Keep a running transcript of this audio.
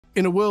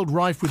In a world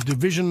rife with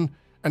division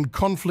and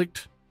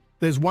conflict,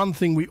 there's one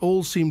thing we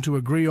all seem to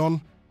agree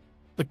on: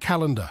 the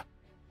calendar.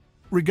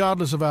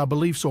 Regardless of our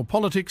beliefs or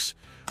politics,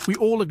 we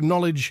all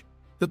acknowledge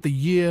that the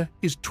year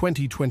is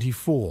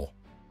 2024.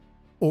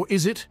 Or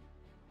is it?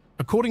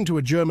 According to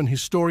a German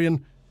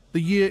historian,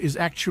 the year is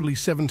actually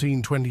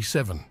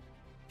 1727.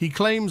 He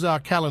claims our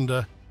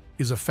calendar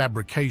is a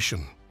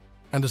fabrication,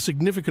 and a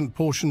significant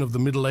portion of the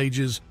Middle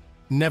Ages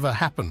never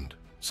happened.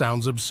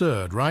 Sounds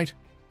absurd, right?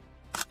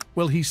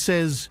 Well, he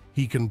says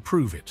he can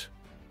prove it.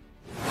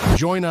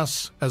 Join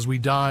us as we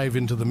dive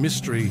into the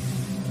mystery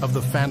of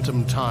the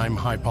phantom time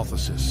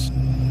hypothesis.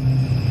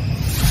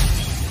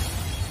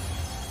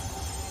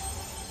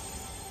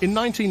 In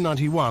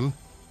 1991,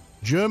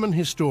 German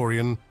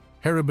historian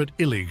Heribert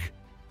Illig,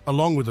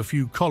 along with a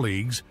few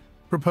colleagues,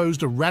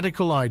 proposed a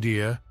radical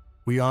idea: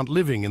 we aren't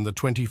living in the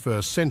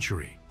 21st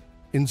century.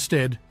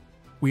 Instead,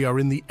 we are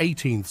in the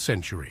 18th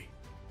century.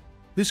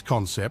 This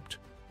concept,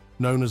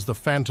 known as the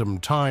phantom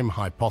time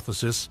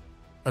hypothesis,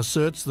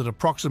 asserts that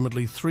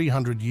approximately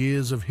 300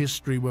 years of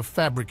history were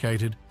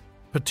fabricated,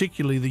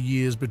 particularly the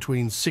years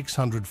between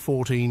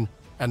 614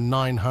 and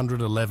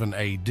 911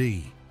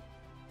 AD.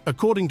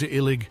 According to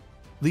Illig,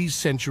 these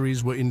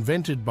centuries were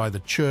invented by the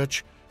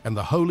Church and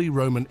the Holy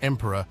Roman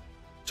Emperor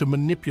to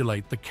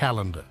manipulate the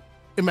calendar.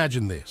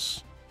 Imagine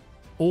this: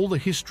 all the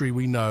history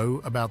we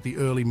know about the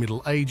early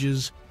Middle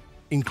Ages,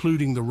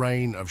 including the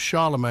reign of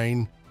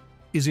Charlemagne,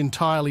 is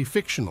entirely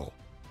fictional.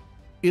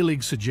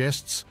 Illig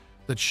suggests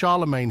that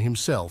Charlemagne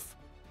himself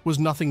was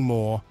nothing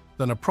more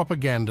than a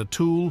propaganda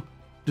tool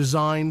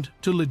designed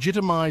to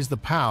legitimize the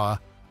power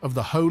of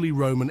the Holy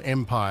Roman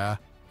Empire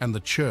and the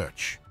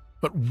Church.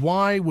 But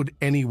why would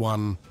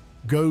anyone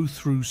go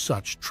through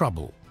such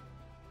trouble?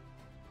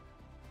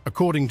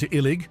 According to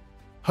Illig,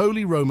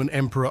 Holy Roman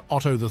Emperor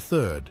Otto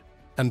III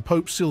and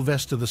Pope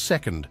Sylvester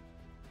II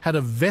had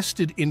a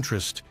vested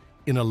interest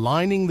in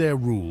aligning their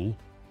rule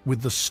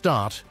with the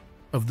start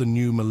of the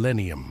new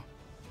millennium.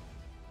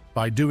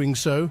 By doing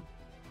so,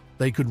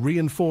 they could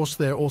reinforce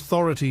their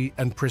authority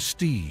and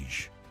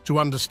prestige. To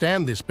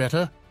understand this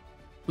better,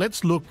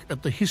 let's look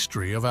at the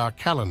history of our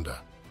calendar.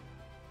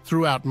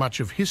 Throughout much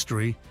of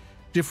history,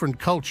 different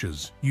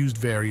cultures used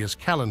various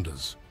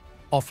calendars,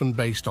 often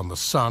based on the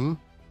sun,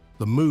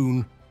 the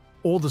moon,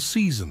 or the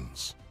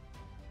seasons.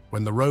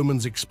 When the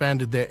Romans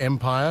expanded their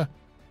empire,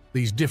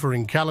 these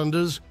differing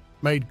calendars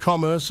made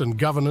commerce and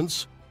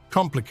governance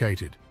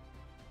complicated.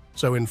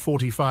 So in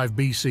 45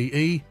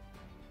 BCE,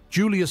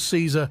 Julius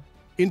Caesar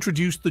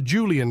introduced the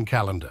Julian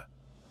calendar,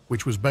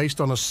 which was based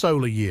on a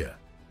solar year,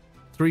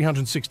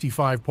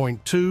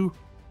 365.2,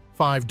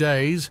 5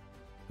 days,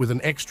 with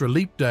an extra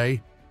leap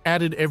day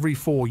added every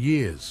 4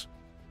 years.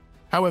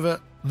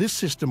 However, this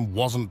system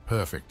wasn't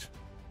perfect.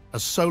 A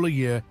solar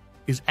year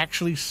is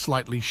actually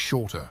slightly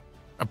shorter,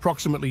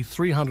 approximately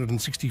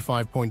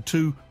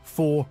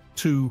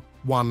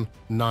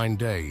 365.24219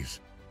 days.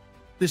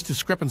 This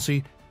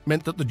discrepancy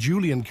meant that the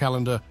Julian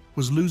calendar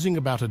was losing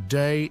about a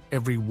day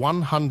every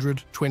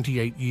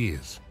 128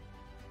 years.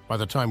 By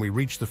the time we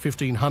reached the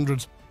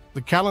 1500s,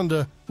 the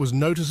calendar was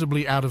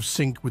noticeably out of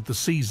sync with the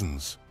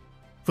seasons.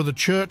 For the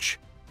Church,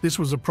 this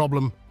was a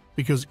problem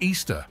because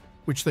Easter,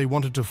 which they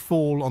wanted to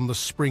fall on the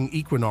spring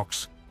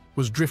equinox,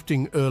 was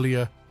drifting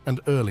earlier and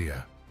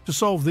earlier. To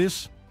solve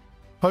this,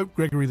 Pope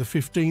Gregory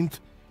XV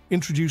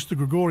introduced the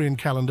Gregorian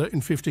calendar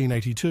in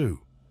 1582.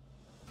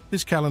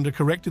 This calendar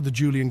corrected the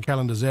Julian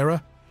calendar's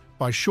error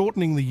by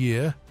shortening the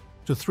year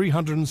to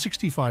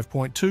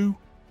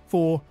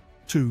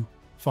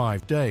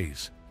 365.2425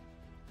 days.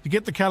 To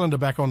get the calendar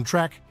back on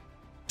track,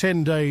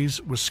 10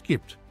 days were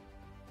skipped.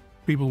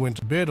 People went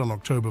to bed on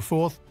October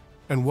 4th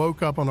and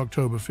woke up on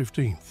October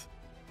 15th.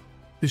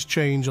 This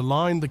change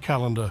aligned the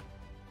calendar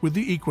with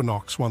the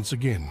equinox once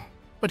again.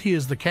 But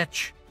here's the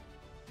catch.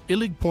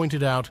 Illig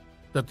pointed out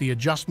that the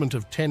adjustment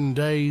of 10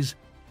 days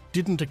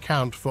didn't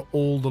account for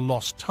all the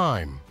lost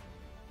time.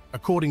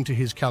 According to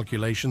his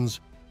calculations,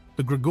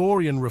 the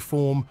Gregorian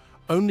reform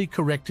only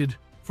corrected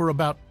for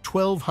about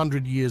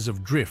 1,200 years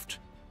of drift,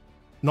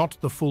 not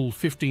the full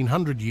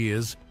 1,500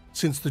 years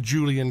since the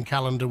Julian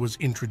calendar was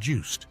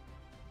introduced.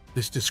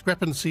 This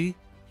discrepancy,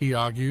 he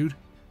argued,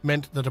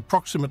 meant that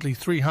approximately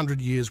 300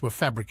 years were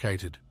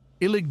fabricated.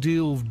 Illig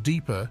delved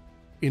deeper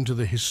into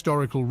the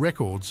historical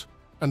records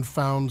and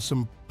found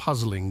some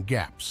puzzling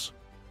gaps.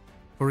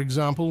 For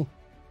example,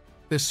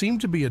 there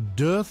seemed to be a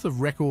dearth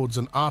of records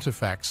and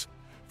artifacts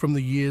from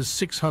the years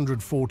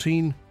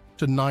 614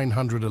 to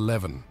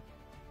 911.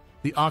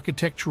 The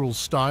architectural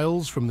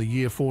styles from the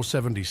year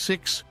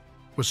 476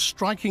 were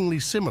strikingly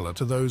similar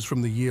to those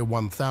from the year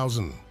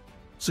 1000,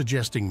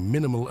 suggesting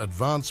minimal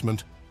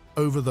advancement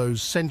over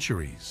those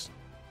centuries.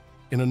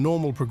 In a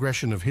normal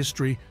progression of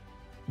history,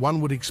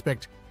 one would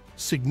expect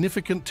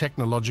significant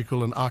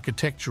technological and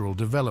architectural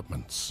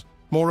developments.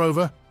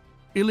 Moreover,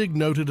 Illig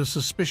noted a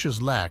suspicious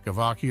lack of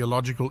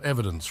archaeological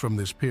evidence from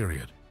this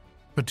period,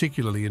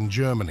 particularly in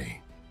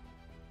Germany.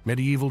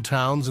 Medieval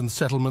towns and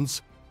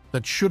settlements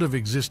that should have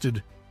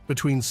existed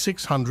between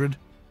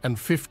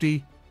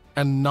 650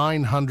 and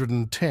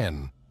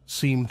 910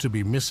 seemed to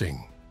be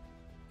missing.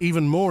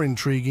 Even more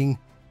intriguing,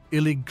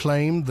 Illig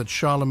claimed that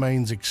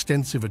Charlemagne's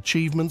extensive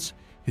achievements,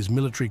 his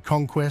military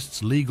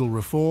conquests, legal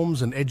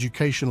reforms, and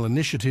educational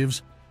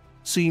initiatives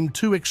seemed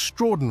too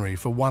extraordinary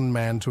for one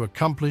man to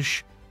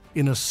accomplish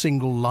in a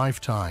single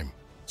lifetime.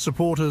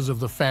 Supporters of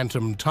the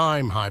phantom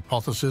time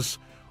hypothesis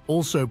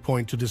also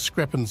point to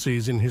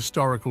discrepancies in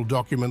historical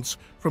documents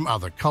from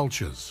other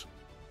cultures.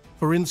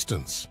 For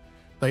instance,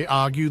 they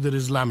argue that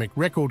Islamic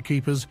record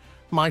keepers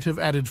might have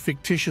added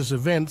fictitious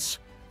events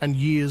and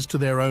years to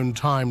their own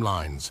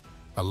timelines,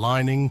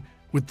 aligning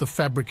with the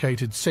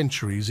fabricated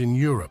centuries in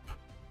Europe.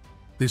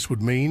 This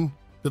would mean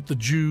that the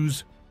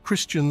Jews,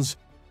 Christians,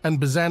 and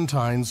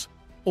Byzantines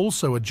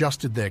also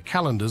adjusted their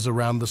calendars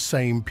around the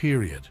same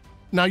period.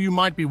 Now you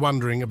might be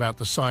wondering about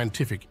the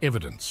scientific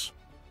evidence.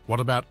 What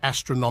about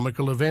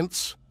astronomical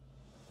events?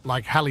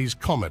 Like Halley's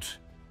Comet,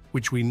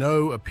 which we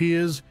know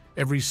appears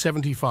every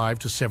 75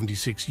 to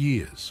 76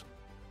 years.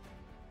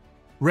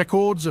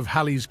 Records of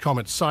Halley's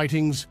Comet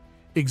sightings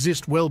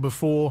exist well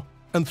before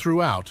and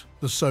throughout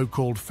the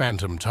so-called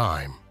phantom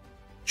time.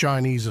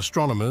 Chinese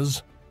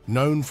astronomers,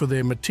 known for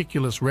their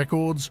meticulous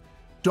records,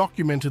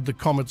 documented the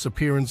comet's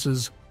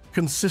appearances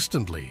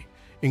consistently,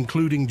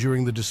 including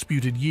during the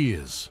disputed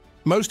years.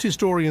 Most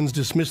historians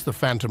dismiss the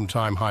phantom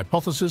time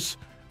hypothesis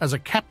as a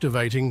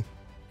captivating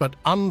but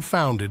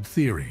unfounded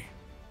theory.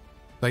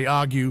 They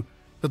argue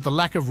that the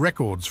lack of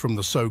records from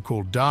the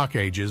so-called Dark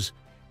Ages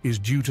is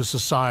due to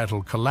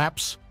societal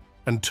collapse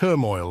and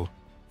turmoil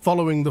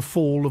following the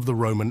fall of the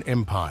Roman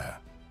Empire.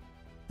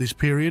 This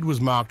period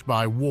was marked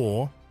by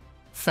war,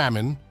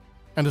 famine,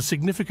 and a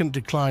significant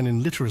decline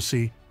in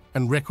literacy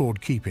and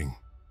record-keeping.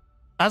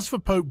 As for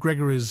Pope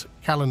Gregory's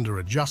calendar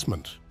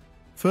adjustment,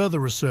 further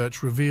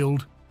research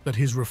revealed that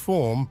his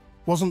reform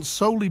wasn't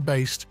solely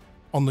based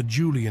on the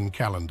Julian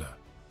calendar.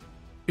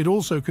 It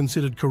also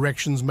considered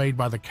corrections made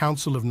by the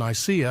Council of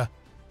Nicaea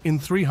in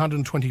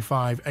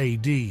 325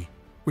 AD,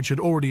 which had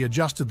already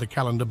adjusted the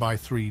calendar by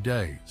 3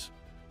 days.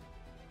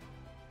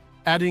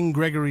 Adding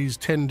Gregory's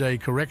 10-day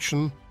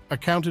correction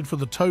accounted for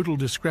the total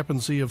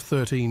discrepancy of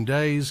 13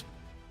 days,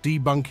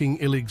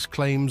 debunking Illig's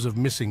claims of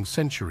missing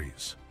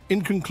centuries.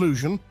 In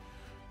conclusion,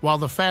 while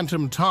the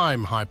phantom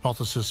time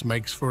hypothesis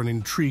makes for an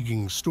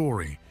intriguing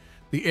story,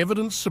 the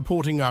evidence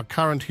supporting our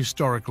current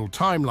historical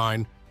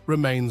timeline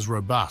remains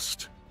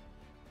robust.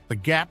 The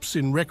gaps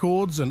in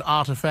records and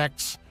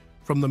artifacts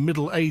from the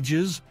Middle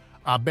Ages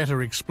are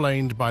better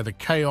explained by the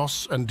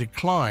chaos and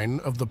decline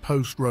of the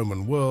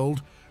post-Roman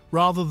world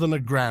rather than a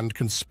grand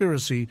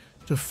conspiracy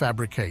to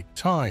fabricate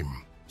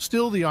time.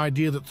 Still, the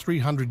idea that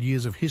 300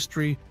 years of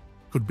history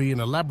could be an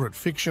elaborate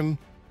fiction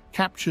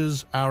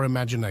captures our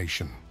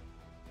imagination.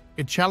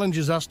 It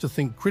challenges us to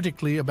think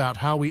critically about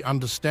how we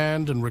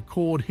understand and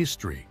record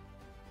history.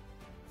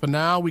 For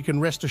now, we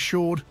can rest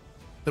assured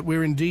that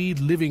we're indeed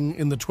living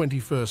in the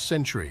 21st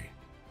century.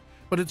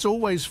 But it's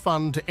always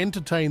fun to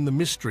entertain the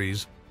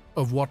mysteries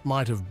of what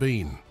might have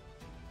been.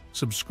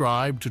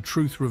 Subscribe to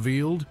Truth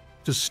Revealed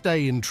to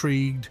stay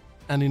intrigued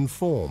and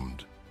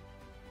informed.